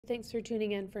thanks for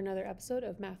tuning in for another episode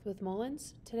of Math with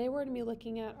Mullins. Today we're going to be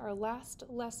looking at our last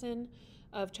lesson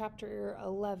of Chapter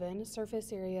 11,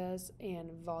 Surface Areas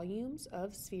and Volumes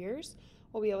of Spheres.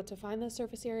 We'll be able to find the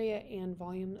surface area and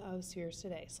volume of spheres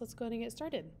today. So let's go ahead and get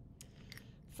started.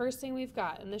 First thing we've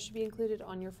got, and this should be included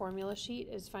on your formula sheet,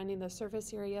 is finding the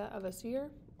surface area of a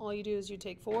sphere. All you do is you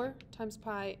take 4 times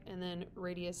pi and then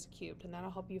radius cubed, and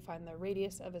that'll help you find the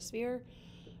radius of a sphere,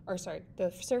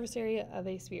 the surface area of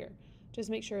a sphere. Just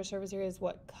make sure a surface area is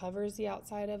what covers the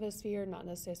outside of a sphere, not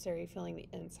necessarily filling the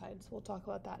inside. So we'll talk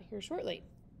about that here shortly.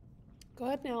 Go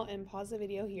ahead now and pause the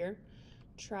video here.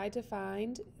 Try to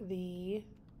find the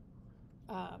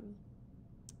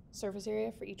surface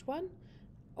area for each one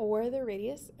or the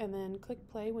radius, and then click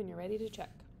play when you're ready to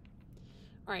check.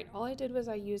 All right, all I did was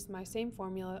I used my same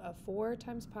formula of 4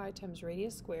 times pi times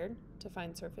radius squared to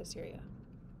find surface area.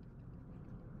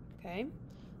 Okay,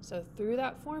 so through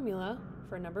that formula,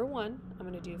 for number 1, I'm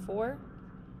going to do 4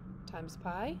 times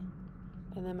pi,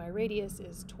 and then my radius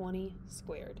is 20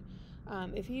 squared.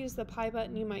 If you use the pi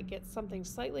button, you might get something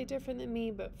slightly different than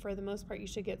me, but for the most part, you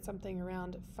should get something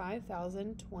around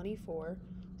 5,024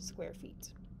 square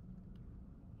feet.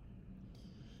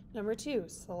 Number 2,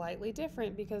 slightly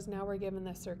different because now we're given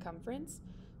the circumference.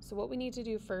 So what we need to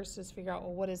do first is figure out,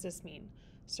 well, what does this mean?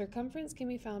 Circumference can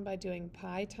be found by doing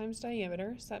pi times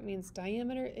diameter. So that means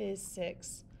diameter is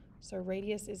 6. So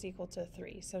radius is equal to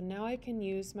 3. So now I can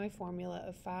use my formula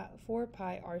of 4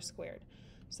 pi r squared.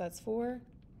 So that's 4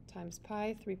 times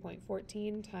pi,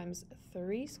 3.14 times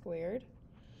 3 squared.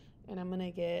 And I'm going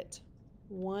to get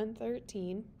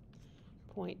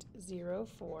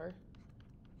 113.04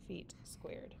 feet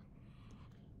squared.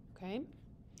 Okay?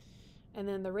 And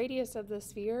then the radius of the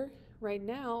sphere, right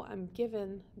now I'm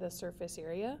given the surface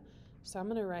area. So I'm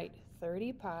going to write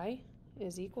 30 pi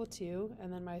is equal to,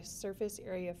 and then my surface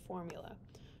area formula,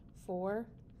 4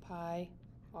 pi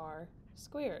r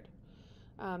squared.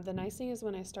 The nice thing is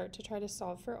when I start to try to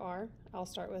solve for r, I'll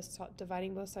start with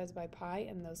dividing both sides by pi,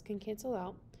 and those can cancel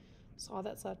out. So all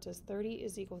that's left is 30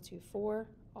 is equal to 4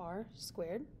 r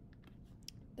squared.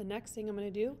 The next thing I'm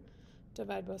going to do,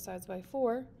 divide both sides by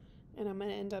 4, and I'm going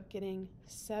to end up getting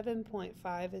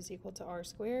 7.5 is equal to r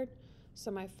squared. So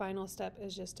my final step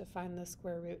is just to find the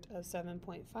square root of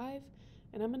 7.5,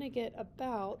 and I'm going to get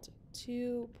about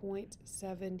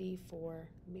 2.74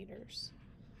 meters.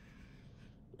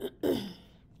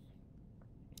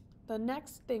 The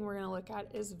next thing we're going to look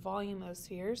at is volume of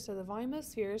spheres. So the volume of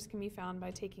spheres can be found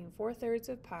by taking 4/3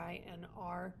 of pi and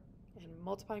r and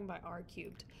multiplying by r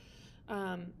cubed.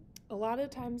 A lot of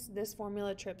times this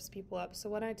formula trips people up. So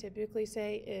what I typically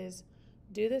say is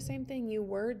do the same thing you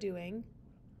were doing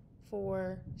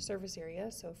for surface area.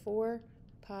 So 4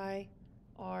 pi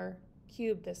r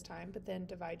cubed this time, but then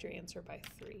divide your answer by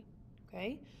 3.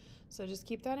 Okay? So just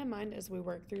keep that in mind as we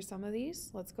work through some of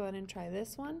these. Let's go ahead and try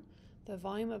this one. The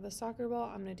volume of a soccer ball,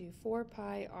 I'm going to do 4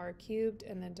 pi r cubed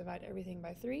and then divide everything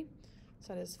by 3.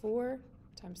 So that is 4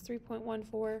 times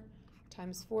 3.14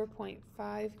 times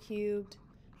 4.5 cubed,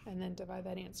 and then divide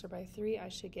that answer by 3. I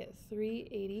should get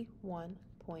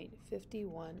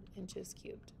 381.51 inches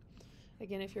cubed.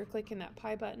 Again, if you're clicking that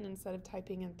pi button instead of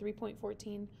typing in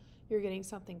 3.14, you're getting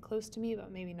something close to me,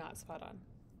 but maybe not spot on.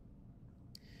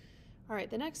 All right,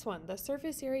 the next one, the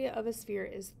surface area of a sphere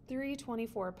is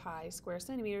 324 pi square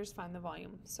centimeters. Find the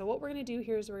volume. So what we're going to do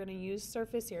here is we're going to use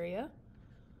surface area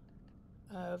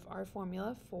of our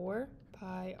formula, 4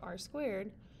 pi r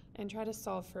squared, and try to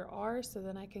solve for r so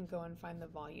then I can go and find the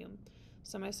volume.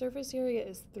 So my surface area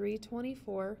is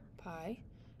 324 pi,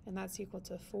 and that's equal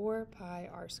to 4 pi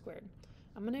r squared.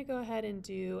 I'm going to go ahead and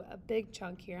do a big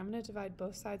chunk here. I'm going to divide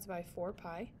both sides by 4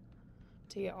 pi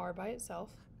to get r by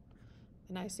itself.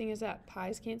 The nice thing is that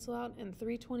pi's cancel out, and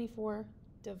 324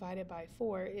 divided by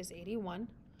 4 is 81.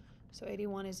 So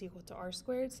 81 is equal to r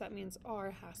squared, so that means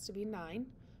r has to be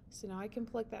 9. So now I can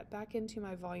plug that back into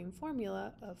my volume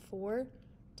formula of 4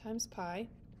 times pi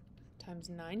times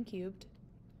 9 cubed,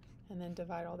 and then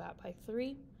divide all that by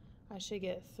 3. I should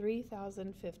get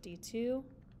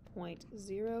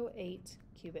 3,052.08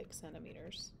 cubic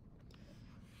centimeters.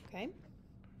 Okay,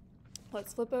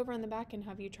 let's flip over in the back and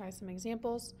have you try some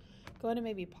examples. Go ahead and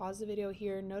maybe pause the video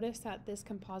here. Notice that this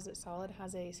composite solid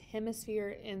has a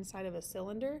hemisphere inside of a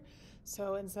cylinder,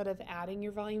 so instead of adding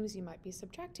your volumes, you might be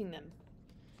subtracting them.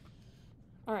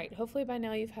 All right, hopefully by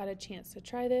now you've had a chance to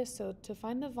try this. So to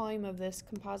find the volume of this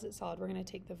composite solid, we're going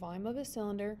to take the volume of a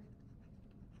cylinder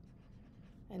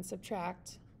and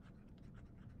subtract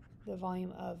the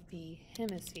volume of the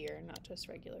hemisphere, not just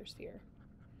regular sphere.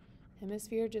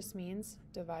 Hemisphere just means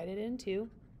divided in 2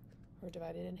 or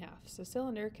divided in half. So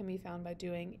cylinder can be found by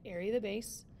doing area of the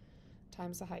base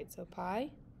times the height. So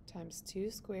pi times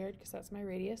 2 squared, because that's my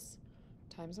radius,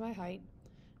 times my height.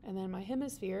 And then my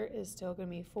hemisphere is still going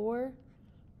to be 4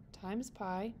 times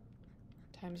pi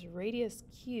times radius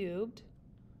cubed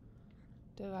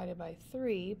divided by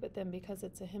 3, but then because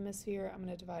it's a hemisphere, I'm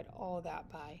going to divide all of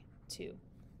that by 2.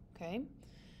 Okay?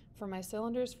 For my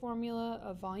cylinder's formula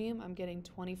of volume, I'm getting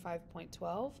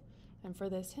 25.12, and for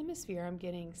this hemisphere, I'm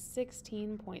getting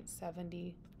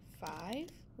 16.75.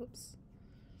 Oops.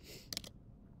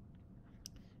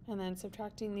 And then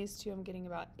subtracting these two, I'm getting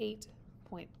about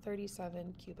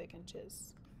 8.37 cubic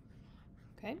inches.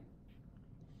 Okay?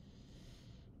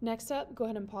 Next up, go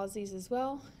ahead and pause these as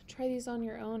well. Try these on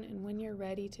your own, and when you're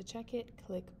ready to check it,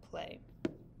 click play.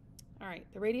 All right,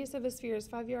 the radius of a sphere is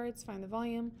 5 yards. Find the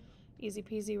volume. Easy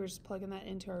peasy, we're just plugging that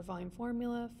into our volume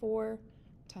formula. 4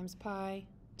 times pi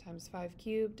times 5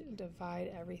 cubed,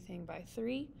 divide everything by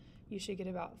 3. You should get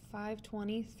about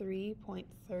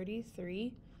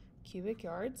 523.33 cubic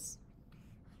yards.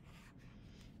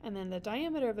 And then the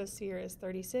diameter of a sphere is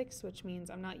 36, which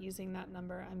means I'm not using that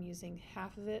number. I'm using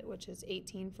half of it, which is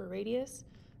 18 for radius.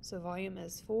 So volume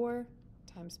is 4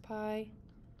 times pi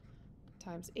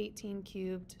times 18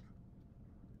 cubed,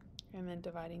 and then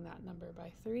dividing that number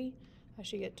by 3. I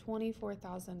should get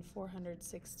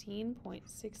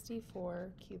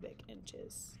 24,416.64 cubic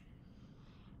inches.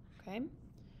 Okay.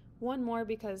 One more,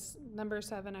 because number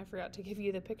 7, I forgot to give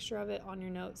you the picture of it on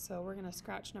your notes, so we're going to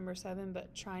scratch number 7,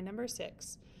 but try number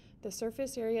 6. The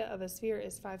surface area of a sphere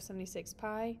is 576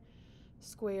 pi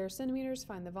square centimeters.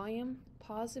 Find the volume.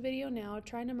 Pause the video now,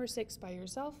 try number 6 by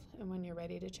yourself, and when you're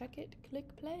ready to check it,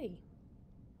 click play.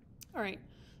 All right,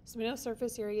 so we know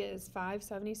surface area is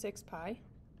 576 pi,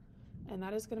 and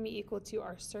that is going to be equal to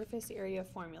our surface area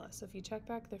formula. So if you check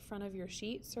back the front of your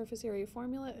sheet, surface area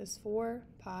formula is 4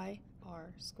 pi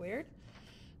r squared.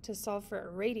 To solve for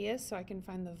a radius, so I can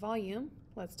find the volume,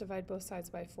 let's divide both sides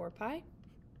by 4 pi.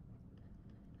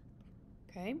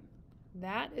 Okay,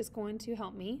 that is going to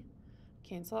help me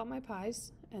cancel out my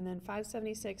pi's, and then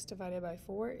 576 divided by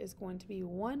 4 is going to be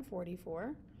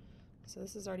 144. So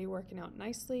this is already working out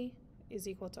nicely, is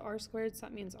equal to r squared, so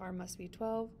that means r must be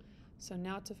 12. So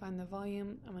now to find the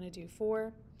volume, I'm going to do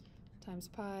 4 times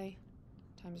pi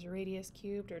times radius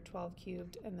cubed, or 12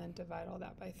 cubed, and then divide all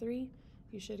that by 3.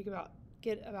 You should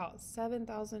get about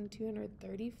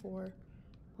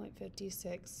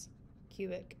 7,234.56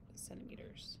 cubic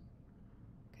centimeters.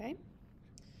 Okay?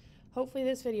 Hopefully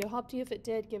this video helped you. If it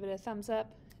did, give it a thumbs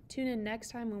up. Tune in next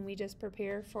time when we just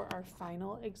prepare for our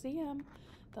final exam,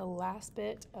 the last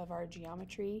bit of our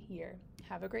geometry year.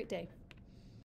 Have a great day.